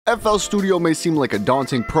FL Studio may seem like a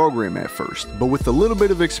daunting program at first, but with a little bit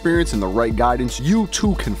of experience and the right guidance, you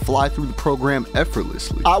too can fly through the program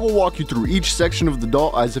effortlessly. I will walk you through each section of the DAW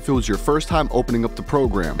as if it was your first time opening up the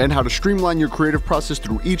program, and how to streamline your creative process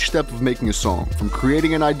through each step of making a song, from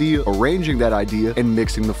creating an idea, arranging that idea, and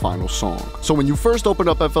mixing the final song. So when you first open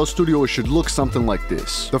up FL Studio, it should look something like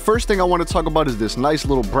this. The first thing I want to talk about is this nice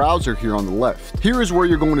little browser here on the left. Here is where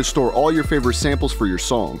you're going to store all your favorite samples for your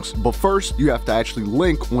songs, but first you have to actually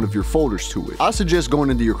link one of your folders to it. I suggest going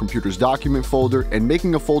into your computer's document folder and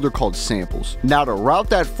making a folder called samples. Now to route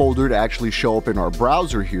that folder to actually show up in our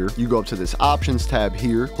browser here, you go up to this options tab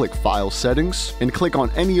here, click file settings, and click on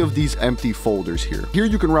any of these empty folders here. Here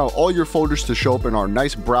you can route all your folders to show up in our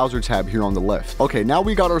nice browser tab here on the left. Okay, now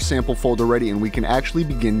we got our sample folder ready and we can actually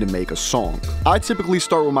begin to make a song. I typically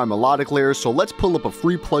start with my melodic layers, so let's pull up a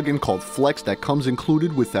free plugin called Flex that comes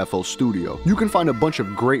included with FL Studio. You can find a bunch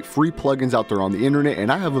of great free plugins out there on the internet, and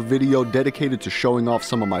I have a video dedicated to showing off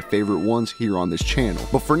some of my favorite ones here on this channel.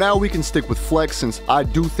 But for now we can stick with Flex since I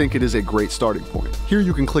do think it is a great starting point. Here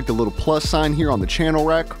you can click the little plus sign here on the channel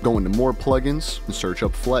rack, go into more plugins, and search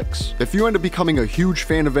up Flex. If you end up becoming a huge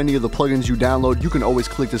fan of any of the plugins you download, you can always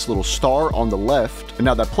click this little star on the left, and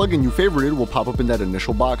now that plugin you favorited will pop up in that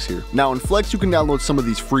initial box here. Now in Flex you can download some of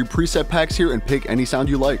these free preset packs here and pick any sound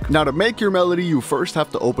you like. Now to make your melody, you first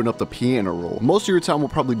have to open up the piano roll. Most of your time will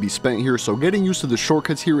probably be spent here, so getting used to the shortcuts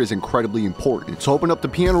here is incredibly important. To open up the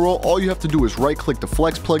piano roll, all you have to do is right click the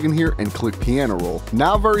Flex plugin here and click piano roll.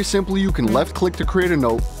 Now very simply you can left click to create a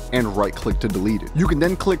note and right click to delete it. You can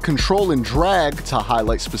then click Control and drag to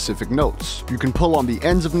highlight specific notes. You can pull on the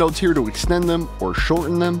ends of notes here to extend them or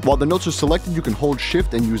shorten them. While the notes are selected, you can hold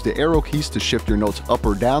shift and use the arrow keys to shift your notes up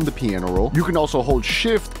or down the piano roll. You can also hold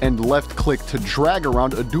shift and left click to drag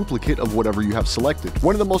around a duplicate of whatever you have selected.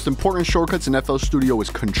 One of the most important shortcuts in FL Studio is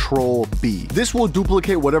Control B. This will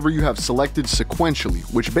duplicate whatever you have selected sequentially,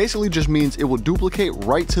 which basically just means it will duplicate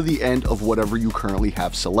right to the end of whatever you currently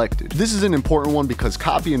have selected. This is an important one because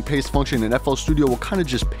copy and paste function in FL Studio will kind of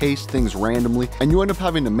just paste things randomly, and you end up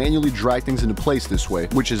having to manually drag things into place this way,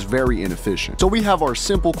 which is very inefficient. So we have our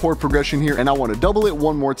simple chord progression here, and I want to double it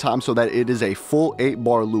one more time so that it is a full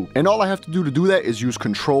 8-bar loop. And all I have to do that is use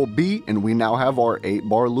Control B, and we now have our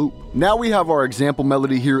 8-bar loop. Now we have our example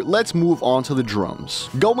melody here. Let's move on to the drums.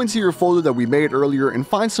 Go into your folder that we made earlier and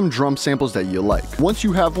find some drum samples that you like. Once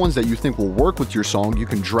you have ones that you think will work with your song, you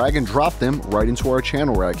can drag and drop them right into our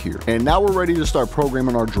channel rack here. And now we're ready to start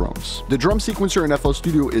programming our drums. The drum sequencer in FL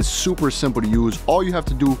Studio is super simple to use. All you have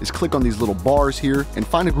to do is click on these little bars here and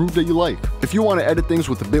find a groove that you like. If you want to edit things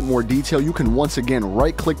with a bit more detail, you can once again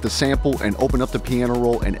right click the sample and open up the piano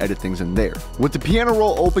roll and edit things in there. With the piano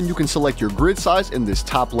roll open, you can select your grid size in this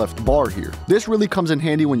top left bar here. This really comes in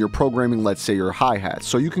handy when you're programming, let's say, your hi-hats,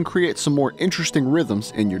 so you can create some more interesting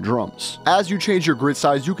rhythms in your drums. As you change your grid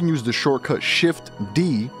size, you can use the shortcut Shift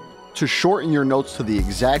D to shorten your notes to the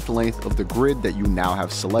exact length of the grid that you now have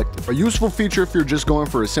selected. A useful feature if you're just going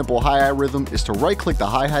for a simple hi-hat rhythm is to right click the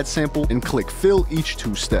hi-hat sample and click fill each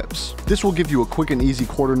 2 steps. This will give you a quick and easy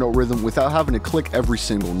quarter note rhythm without having to click every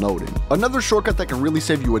single note in. Another shortcut that can really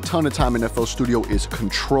save you a ton of time in FL Studio is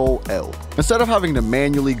Control L. Instead of having to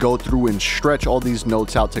manually go through and stretch all these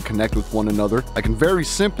notes out to connect with one another, I can very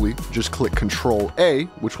simply just click Control A,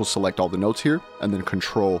 which will select all the notes here, and then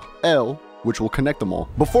Control L, which will connect them all.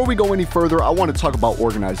 Before we go any further, I want to talk about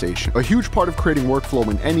organization. A huge part of creating workflow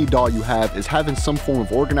in any DAW you have is having some form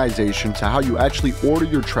of organization to how you actually order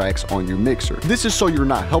your tracks on your mixer. This is so you're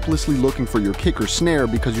not helplessly looking for your kick or snare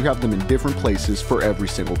because you have them in different places for every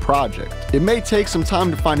single project. It may take some time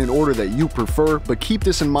to find an order that you prefer, but keep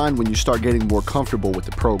this in mind when you start getting more comfortable with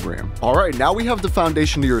the program. Alright, now we have the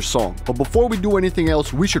foundation to your song, but before we do anything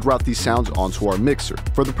else, we should route these sounds onto our mixer.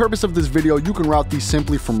 For the purpose of this video, you can route these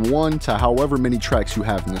simply from 1 to however many tracks you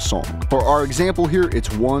have in the song. For our example here, it's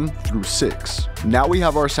 1 through 6. Now we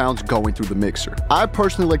have our sounds going through the mixer. I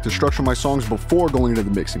personally like to structure my songs before going into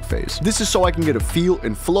the mixing phase. This is so I can get a feel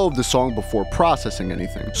and flow of the song before processing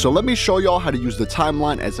anything. So let me show y'all how to use the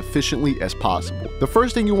timeline as efficiently as possible. The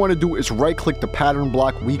first thing you want to do is right click the pattern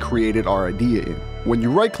block we created our idea in. When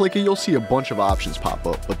you right click it, you'll see a bunch of options pop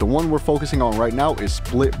up, but the one we're focusing on right now is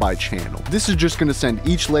split by channel. This is just going to send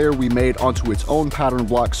each layer we made onto its own pattern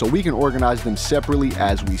block so we can organize them separately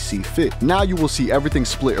as we see fit. Now you will see everything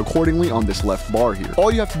split accordingly on this left bar here.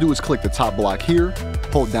 All you have to do is click the top block here,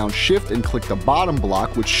 hold down shift and click the bottom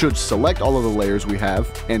block, which should select all of the layers we have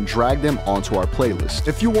and drag them onto our playlist.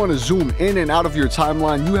 If you want to zoom in and out of your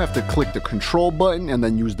timeline, you have to click the control button and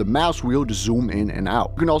then use the mouse wheel to zoom in and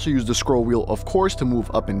out. You can also use the scroll wheel, of course, course to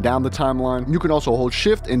move up and down the timeline. You can also hold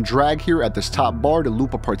shift and drag here at this top bar to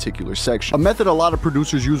loop a particular section. A method a lot of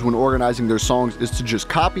producers use when organizing their songs is to just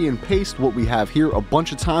copy and paste what we have here a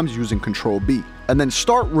bunch of times using Ctrl-B, and then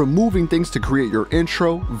start removing things to create your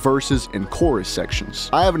intro, verses, and chorus sections.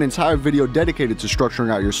 I have an entire video dedicated to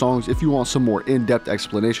structuring out your songs if you want some more in-depth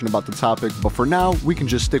explanation about the topic, but for now, we can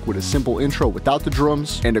just stick with a simple intro without the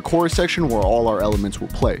drums and a chorus section where all our elements will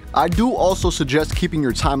play. I do also suggest keeping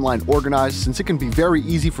your timeline organized since it can be very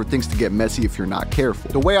easy for things to get messy if you're not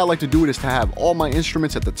careful. The way I like to do it is to have all my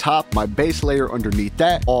instruments at the top, my bass layer underneath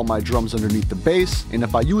that, all my drums underneath the bass, and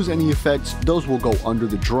if I use any effects, those will go under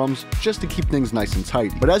the drums just to keep things nice and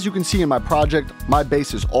tidy. But as you can see in my project, my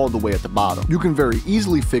bass is all the way at the bottom. You can very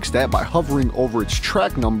easily fix that by hovering over its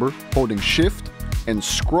track number, holding shift, and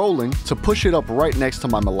scrolling to push it up right next to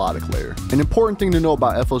my melodic layer. An important thing to know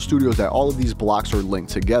about FL Studio is that all of these blocks are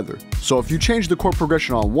linked together. So if you change the chord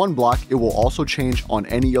progression on one block, it will also change on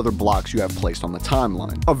any other blocks you have placed on the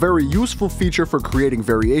timeline. A very useful feature for creating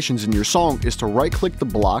variations in your song is to right-click the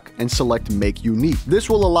block and select Make Unique. This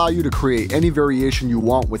will allow you to create any variation you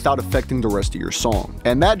want without affecting the rest of your song.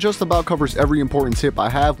 And that just about covers every important tip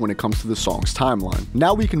I have when it comes to the song's timeline.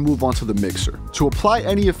 Now we can move on to the mixer. To apply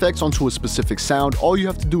any effects onto a specific sound, all you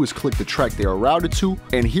have to do is click the track they are routed to,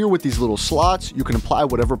 and here with these little slots, you can apply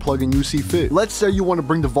whatever plugin you see fit. Let's say you want to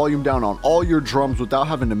bring the volume down on all your drums without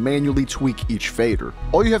having to manually tweak each fader.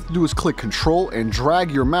 All you have to do is click Control and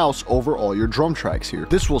drag your mouse over all your drum tracks here.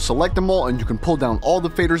 This will select them all, and you can pull down all the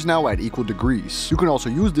faders now at equal degrees. You can also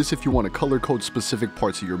use this if you want to color code specific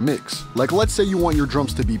parts of your mix. Like let's say you want your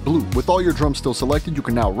drums to be blue. With all your drums still selected, you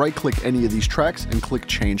can now right click any of these tracks and click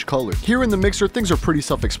Change Color. Here in the mixer, things are pretty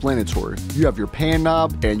self-explanatory. You have your pan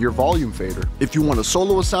knob and your volume fader. If you want to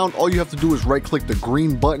solo a sound, all you have to do is right click the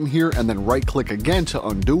green button here and then right click again to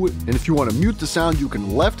undo it. And if you want to mute the sound, you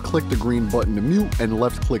can left click the green button to mute and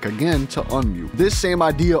left click again to unmute. This same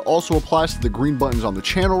idea also applies to the green buttons on the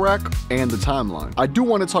channel rack and the timeline. I do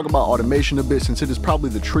want to talk about automation a bit since it is probably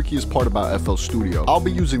the trickiest part about FL Studio. I'll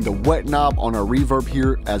be using the wet knob on our reverb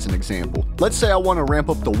here as an example. Let's say I want to ramp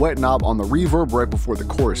up the wet knob on the reverb right before the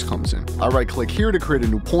chorus comes in. I right click here to create a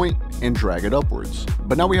new point and drag it upwards.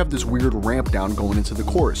 But now we have this weird ramp down going into the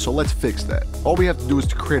chorus, so let's fix that. All we have to do is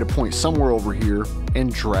to create a point somewhere over here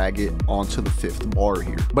and drag it onto the 5th bar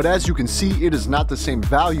here. But as you can see, it is not the same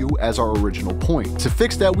value as our original point. To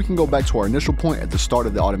fix that, we can go back to our initial point at the start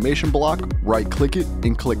of the automation block, right click it,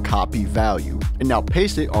 and click Copy Value. And now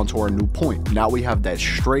paste it onto our new point. Now we have that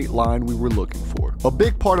straight line we were looking for. A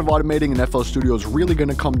big part of automating in FL Studio is really going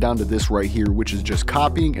to come down to this right here, which is just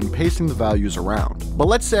copying and pasting the values around. But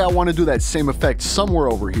let's say I want to do that same effect somewhere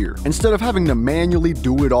over here. Instead of having to manually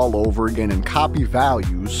do it all over again and copy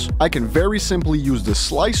values, I can very simply use the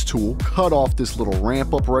slice tool, cut off this little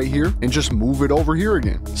ramp up right here, and just move it over here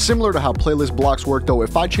again. Similar to how playlist blocks work though,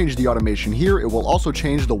 if I change the automation here, it will also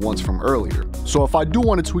change the ones from earlier. So if I do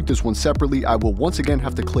want to tweak this one separately, I will once again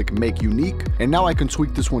have to click Make Unique, and now I can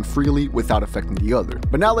tweak this one freely without affecting the other.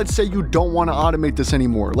 But now let's say you don't want to automate this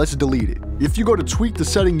anymore. Let's delete it. If you go to tweak the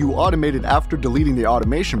setting you automated after deleting the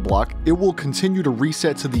automation block, it will continue to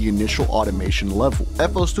reset to the initial automation level.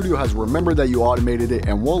 FL Studio has remembered that you automated it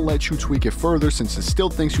and won't let you tweak it further since it still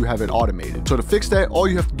thinks you have it automated. So to fix that, all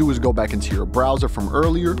you have to do is go back into your browser from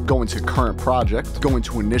earlier, go into Current Project, go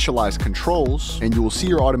into Initialize Controls, and you will see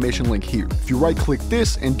your automation link here. If you right click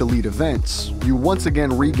this and delete events, you once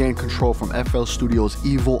again regain control from FL Studio's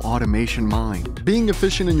evil automation mind. Being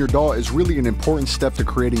efficient in your DAW is really an important step to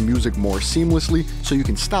creating music more seamlessly, so you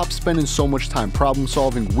can stop spending so much time problem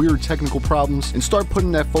solving weird technical problems and start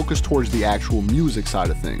putting that focus towards the actual music side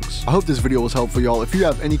of things. I hope this video was helpful, y'all. If you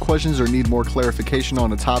have any questions or need more clarification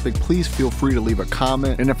on a topic, please feel free to leave a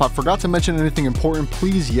comment, and if I forgot to mention anything important,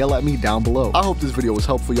 please yell at me down below. I hope this video was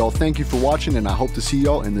helpful, y'all. Thank you for watching, and I hope to see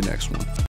y'all in the next one.